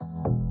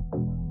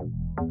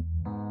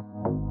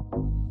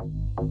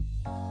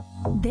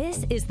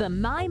This is the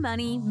My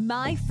Money,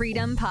 My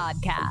Freedom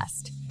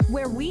podcast,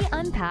 where we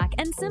unpack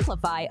and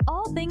simplify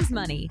all things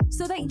money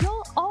so that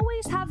you'll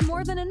always have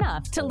more than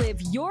enough to live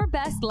your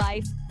best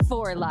life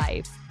for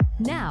life.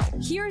 Now,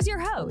 here's your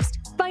host,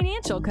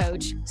 financial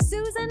coach,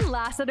 Susan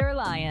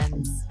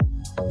Lassiter-Lyons.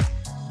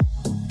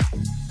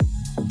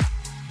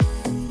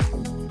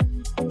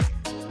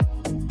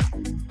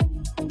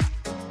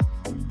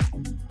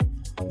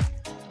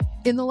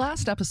 In the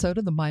last episode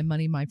of the My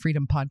Money, My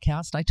Freedom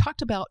podcast, I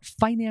talked about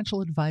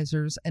financial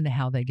advisors and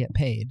how they get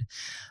paid.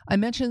 I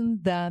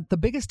mentioned that the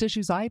biggest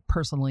issues I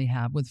personally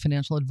have with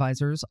financial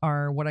advisors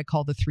are what I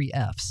call the 3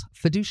 Fs: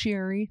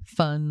 fiduciary,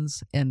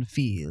 funds, and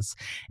fees.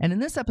 And in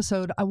this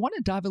episode, I want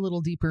to dive a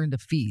little deeper into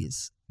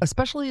fees,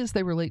 especially as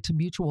they relate to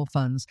mutual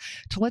funds,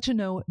 to let you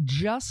know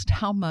just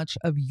how much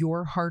of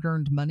your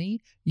hard-earned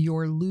money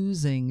you're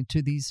losing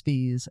to these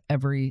fees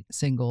every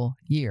single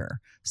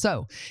year.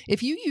 So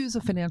if you use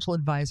a financial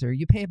advisor,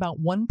 you pay about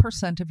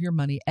 1% of your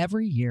money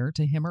every year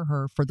to him or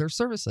her for their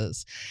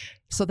services.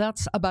 So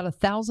that's about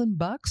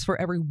 $1,000 for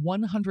every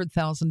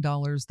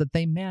 $100,000 that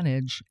they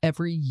manage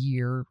every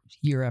year,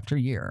 year after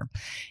year.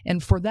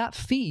 And for that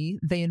fee,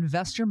 they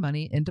invest your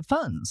money into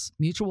funds,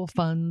 mutual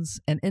funds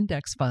and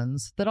index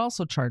funds that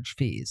also charge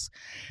fees.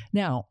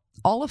 Now,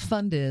 all a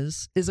fund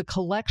is a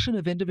collection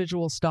of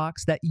individual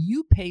stocks that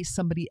you pay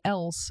somebody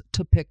else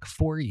to pick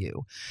for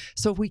you.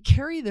 So if we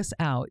carry this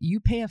out, you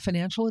pay a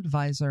financial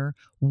advisor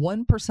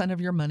 1% of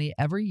your money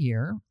every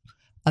year,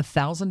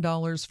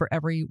 $1,000 for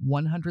every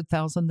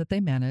 $100,000 that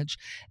they manage.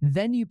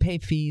 Then you pay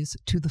fees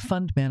to the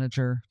fund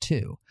manager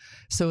too.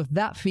 So if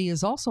that fee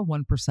is also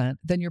 1%,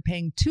 then you're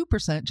paying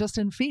 2% just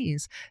in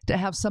fees to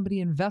have somebody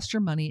invest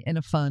your money in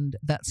a fund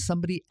that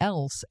somebody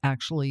else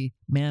actually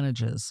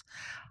manages.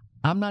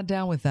 I'm not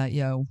down with that,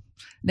 yo.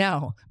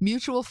 Now,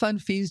 mutual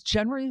fund fees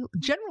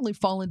generally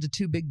fall into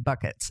 2 big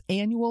buckets: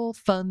 annual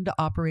fund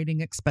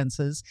operating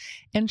expenses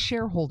and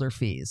shareholder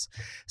fees.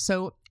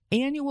 So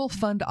annual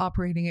fund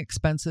operating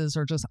expenses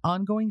are just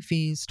ongoing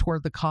fees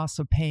toward the cost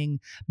of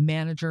paying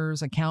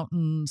managers,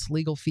 accountants,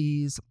 legal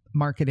fees,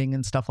 marketing,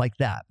 and stuff like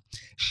that.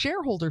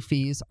 Shareholder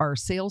fees are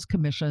sales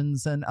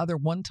commissions and other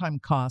one-time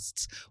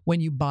costs when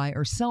you buy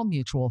or sell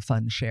mutual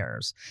fund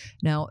shares.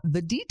 Now,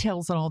 the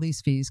details on all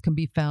these fees can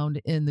be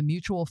found in the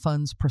mutual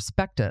fund's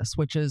prospectus,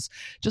 which is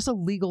just a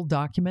legal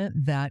document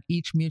that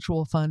each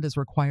mutual fund is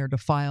required to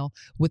file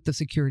with the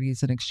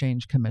Securities and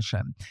Exchange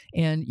Commission.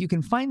 And you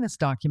can find this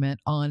document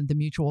on the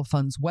mutual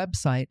fund's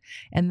website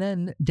and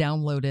then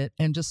download it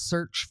and just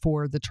search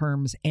for the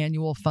terms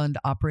annual fund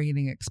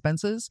operating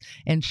expenses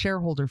and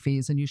shareholder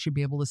fees, and you should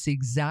be able to see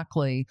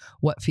exactly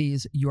what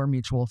fees your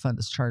mutual fund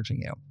is charging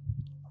you.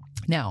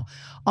 Now,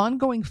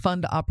 ongoing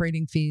fund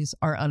operating fees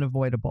are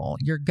unavoidable.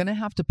 You're going to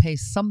have to pay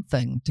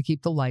something to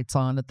keep the lights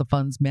on at the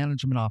fund's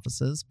management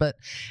offices, but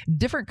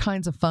different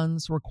kinds of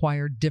funds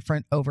require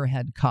different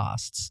overhead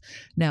costs.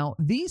 Now,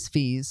 these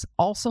fees,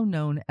 also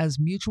known as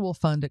mutual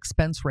fund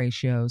expense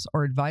ratios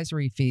or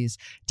advisory fees,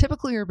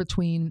 typically are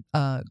between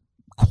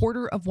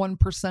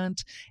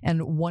 0.25%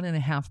 and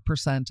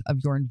 1.5% of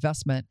your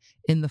investment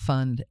in the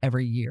fund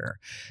every year.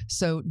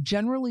 So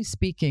generally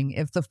speaking,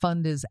 if the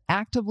fund is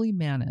actively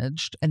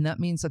managed, and that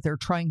means that they're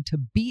trying to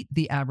beat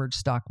the average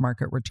stock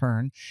market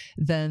return,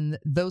 then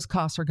those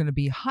costs are going to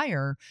be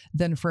higher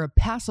than for a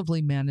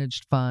passively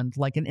managed fund,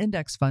 like an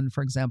index fund,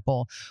 for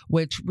example,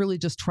 which really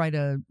just try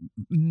to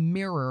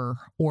mirror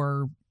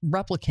or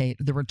replicate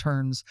the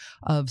returns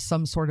of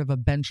some sort of a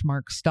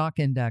benchmark stock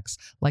index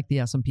like the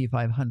S&P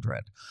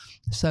 500.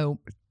 So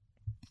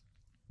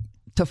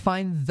to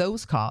find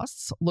those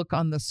costs, look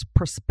on the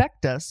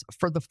prospectus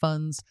for the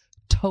fund's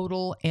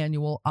total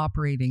annual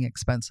operating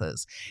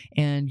expenses.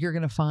 And you're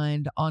going to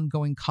find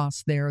ongoing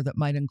costs there that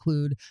might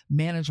include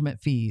management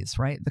fees,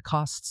 right? The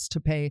costs to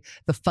pay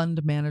the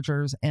fund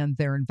managers and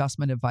their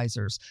investment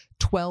advisors,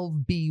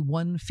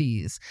 12B1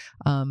 fees.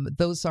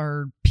 Those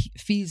are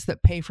fees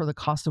that pay for the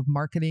cost of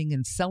marketing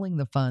and selling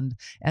the fund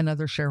and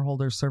other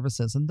shareholder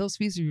services. And those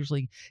fees are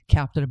usually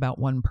capped at about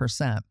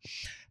 1%.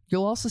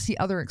 You'll also see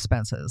other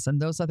expenses,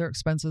 and those other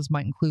expenses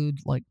might include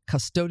like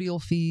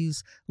custodial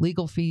fees,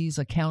 legal fees,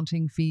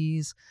 accounting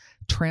fees,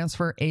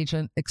 transfer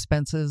agent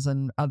expenses,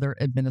 and other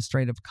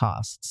administrative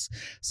costs.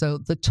 So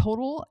the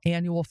total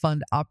annual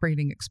fund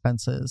operating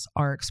expenses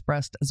are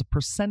expressed as a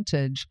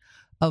percentage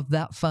of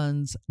that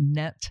fund's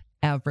net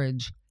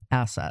average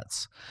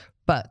assets.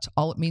 But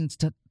all it means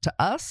to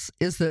us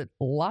is that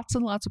lots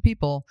and lots of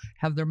people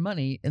have their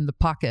money in the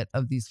pocket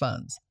of these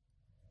funds.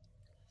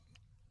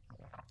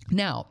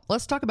 Now,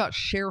 let's talk about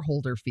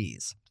shareholder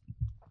fees.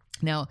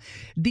 Now,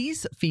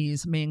 these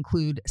fees may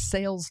include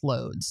sales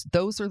loads.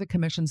 Those are the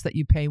commissions that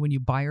you pay when you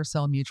buy or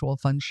sell mutual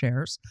fund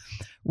shares.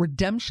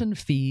 Redemption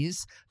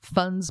fees,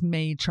 funds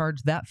may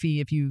charge that fee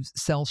if you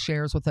sell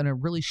shares within a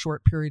really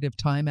short period of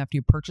time after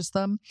you purchase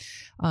them.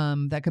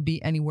 That could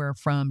be anywhere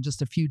from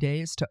just a few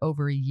days to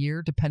over a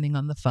year, depending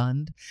on the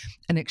fund.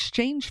 An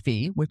exchange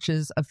fee, which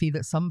is a fee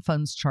that some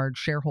funds charge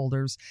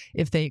shareholders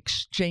if they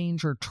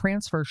exchange or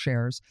transfer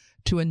shares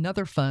to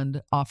another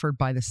fund offered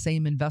by the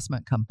same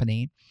investment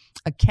company.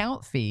 Accounting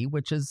account fee,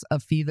 which is a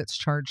fee that's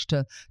charged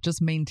to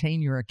just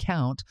maintain your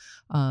account.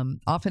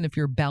 Often if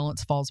your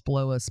balance falls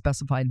below a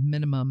specified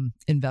minimum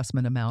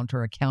investment amount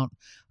or account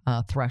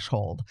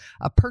threshold.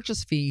 A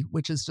purchase fee,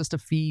 which is just a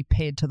fee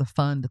paid to the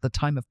fund at the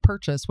time of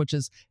purchase, which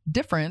is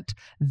different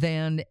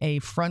than a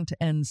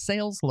front-end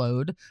sales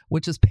load,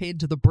 which is paid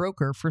to the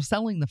broker for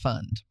selling the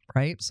fund,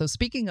 right? So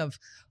speaking of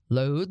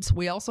loads,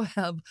 we also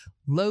have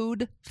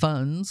load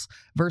funds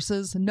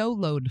versus no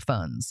load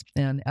funds.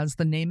 And as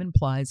the name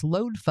implies,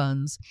 load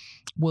funds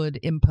would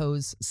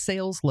impose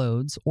sales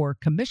loads or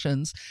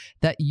commissions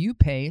that you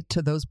pay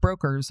to those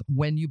brokers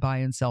when you buy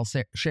and sell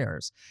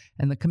shares.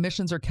 And the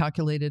commissions are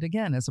calculated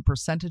again as a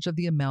percentage of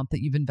the amount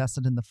that you've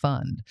invested in the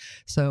fund.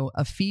 So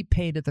a fee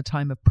paid at the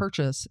time of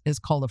purchase is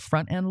called a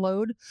front-end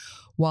load,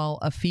 while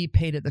a fee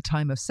paid at the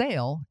time of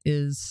sale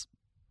is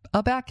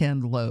a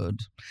back-end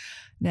load.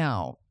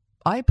 Now,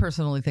 I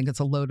personally think it's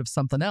a load of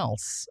something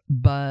else,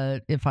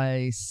 but if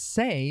I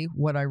say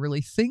what I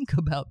really think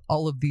about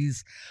all of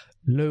these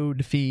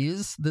load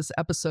fees, this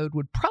episode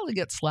would probably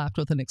get slapped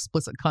with an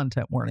explicit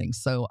content warning,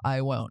 so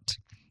I won't.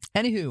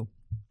 Anywho,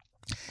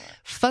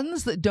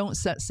 funds that don't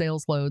set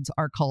sales loads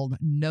are called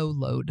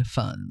no-load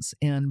funds,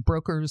 and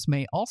brokers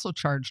may also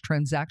charge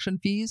transaction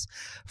fees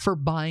for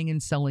buying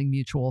and selling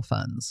mutual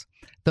funds.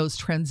 Those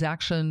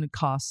transaction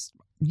costs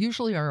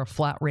usually are a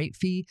flat rate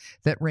fee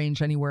that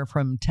range anywhere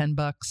from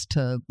 $10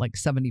 to like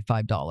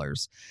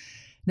 $75.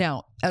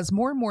 Now, as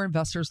more and more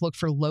investors look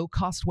for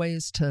low-cost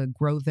ways to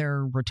grow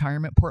their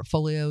retirement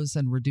portfolios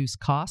and reduce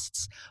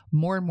costs,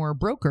 more and more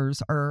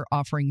brokers are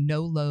offering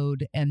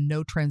no-load and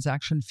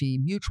no-transaction fee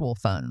mutual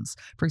funds.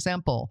 For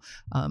example,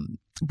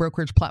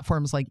 brokerage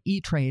platforms like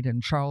E-Trade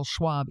and Charles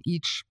Schwab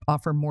each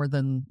offer more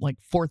than like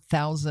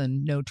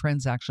 4,000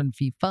 no-transaction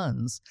fee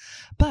funds.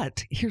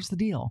 But here's the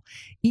deal.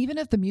 Even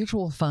if the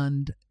mutual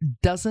fund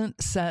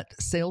doesn't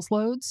set sales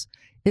loads,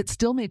 it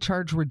still may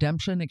charge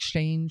redemption,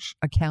 exchange,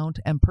 account,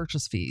 and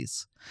purchase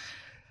fees.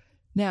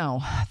 Now,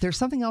 there's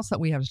something else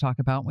that we have to talk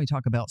about when we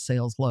talk about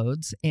sales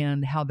loads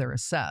and how they're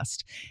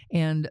assessed.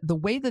 And the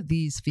way that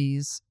these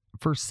fees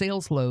for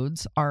sales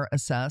loads are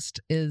assessed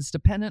is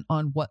dependent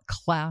on what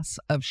class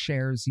of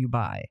shares you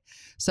buy.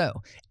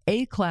 So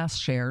A-class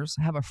shares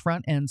have a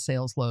front-end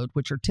sales load,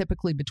 which are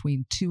typically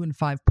between 2 and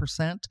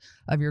 5%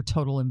 of your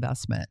total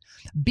investment.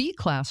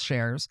 B-class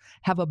shares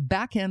have a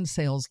back-end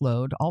sales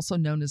load, also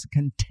known as a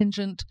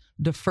contingent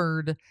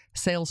deferred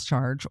sales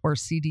charge, or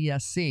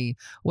CDSC,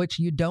 which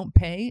you don't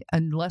pay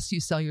unless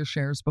you sell your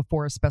shares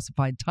before a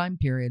specified time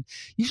period,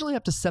 usually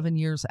up to 7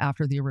 years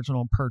after the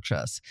original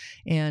purchase.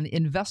 And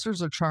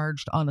investors are charged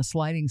on a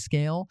sliding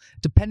scale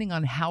depending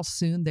on how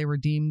soon they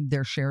redeem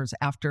their shares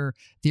after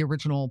the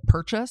original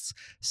purchase.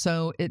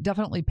 So it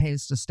definitely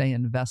pays to stay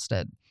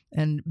invested.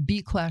 And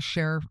B-class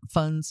share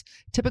funds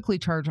typically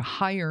charge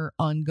higher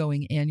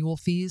ongoing annual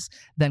fees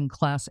than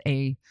Class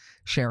A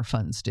share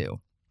funds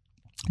do.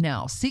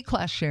 Now,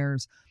 C-class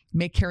shares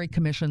may carry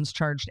commissions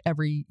charged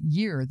every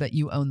year that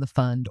you own the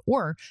fund,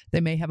 or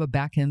they may have a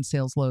back-end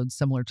sales load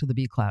similar to the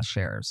B-class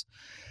shares.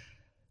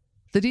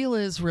 The deal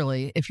is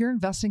really, if you're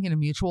investing in a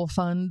mutual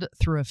fund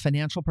through a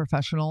financial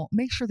professional,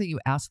 make sure that you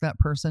ask that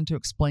person to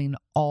explain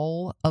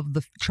all of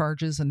the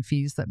charges and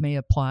fees that may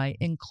apply,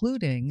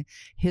 including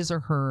his or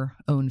her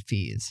own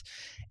fees.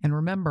 And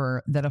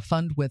remember that a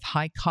fund with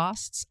high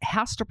costs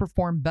has to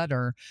perform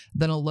better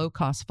than a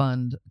low-cost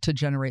fund to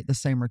generate the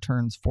same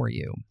returns for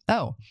you.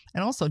 Oh,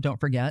 and also don't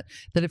forget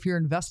that if you're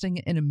investing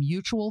in a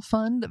mutual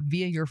fund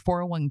via your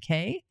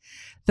 401k,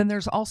 then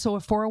there's also a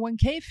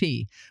 401k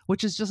fee,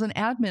 which is just an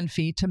admin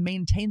fee to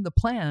maintain the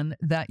plan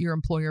that your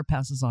employer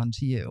passes on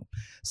to you.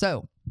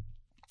 So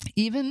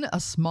even a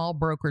small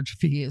brokerage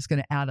fee is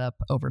going to add up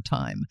over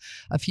time.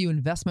 A few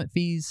investment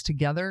fees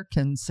together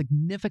can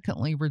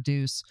significantly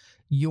reduce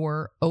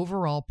your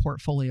overall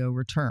portfolio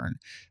return.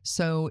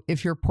 So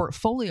if your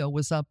portfolio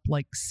was up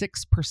like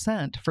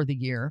 6% for the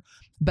year,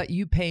 but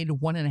you paid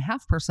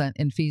 1.5%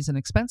 in fees and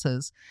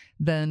expenses,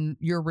 then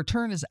your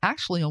return is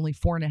actually only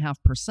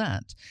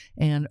 4.5%.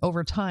 And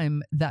over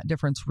time, that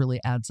difference really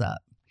adds up.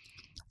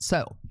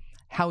 So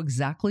how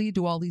exactly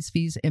do all these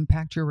fees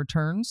impact your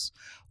returns?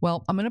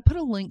 Well, I'm going to put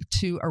a link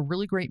to a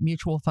really great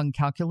mutual fund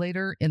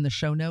calculator in the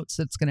show notes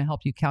that's going to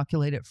help you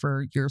calculate it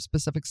for your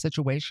specific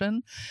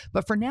situation.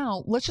 But for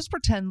now, let's just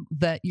pretend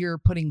that you're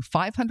putting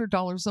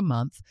 $500 a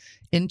month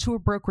into a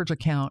brokerage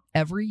account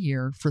every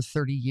year for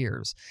 30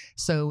 years.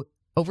 So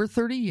over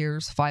 30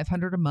 years,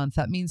 $500 a month,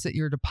 that means that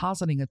you're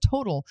depositing a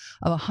total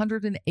of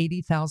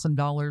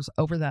 $180,000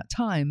 over that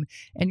time,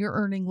 and you're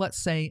earning,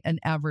 let's say, an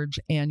average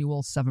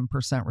annual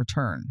 7%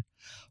 return.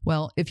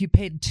 Well, if you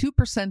paid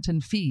 2% in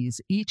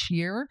fees each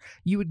year,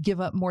 you would give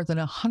up more than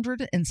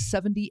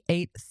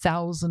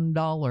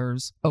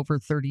 $178,000 over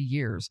 30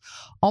 years,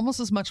 almost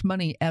as much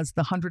money as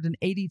the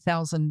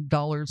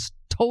 $180,000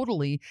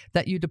 totally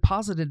that you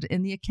deposited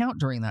in the account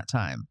during that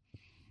time.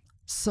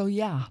 So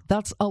yeah,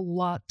 that's a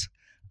lot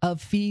of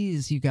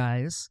fees, you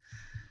guys.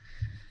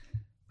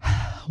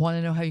 Want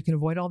to know how you can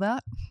avoid all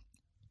that?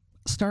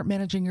 Start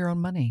managing your own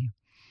money.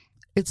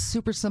 It's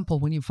super simple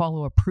when you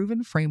follow a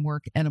proven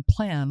framework and a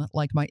plan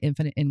like my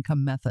infinite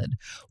income method.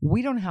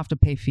 We don't have to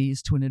pay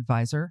fees to an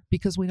advisor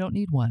because we don't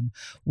need one.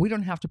 We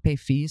don't have to pay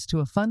fees to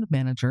a fund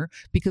manager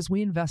because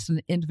we invest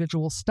in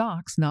individual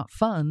stocks, not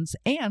funds.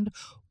 And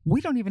we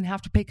don't even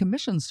have to pay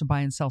commissions to buy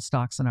and sell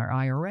stocks in our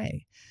IRA.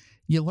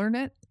 You learn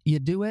it, you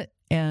do it,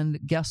 and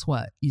guess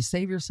what? You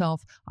save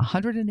yourself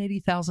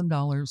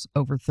 $180,000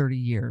 over 30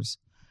 years.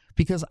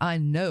 Because I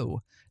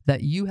know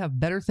that you have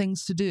better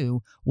things to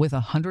do with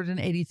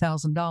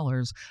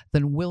 $180,000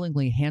 than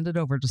willingly hand it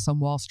over to some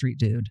Wall Street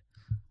dude.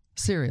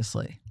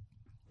 Seriously.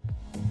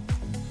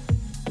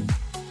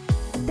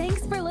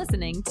 Thanks for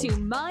listening to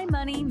My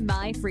Money,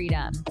 My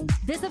Freedom.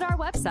 Visit our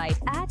website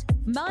at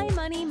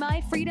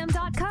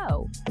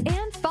mymoneymyfreedom.co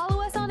and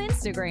follow us on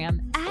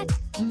Instagram at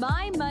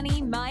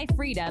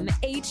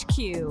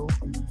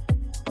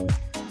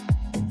MyMoneyMyFreedomHQ.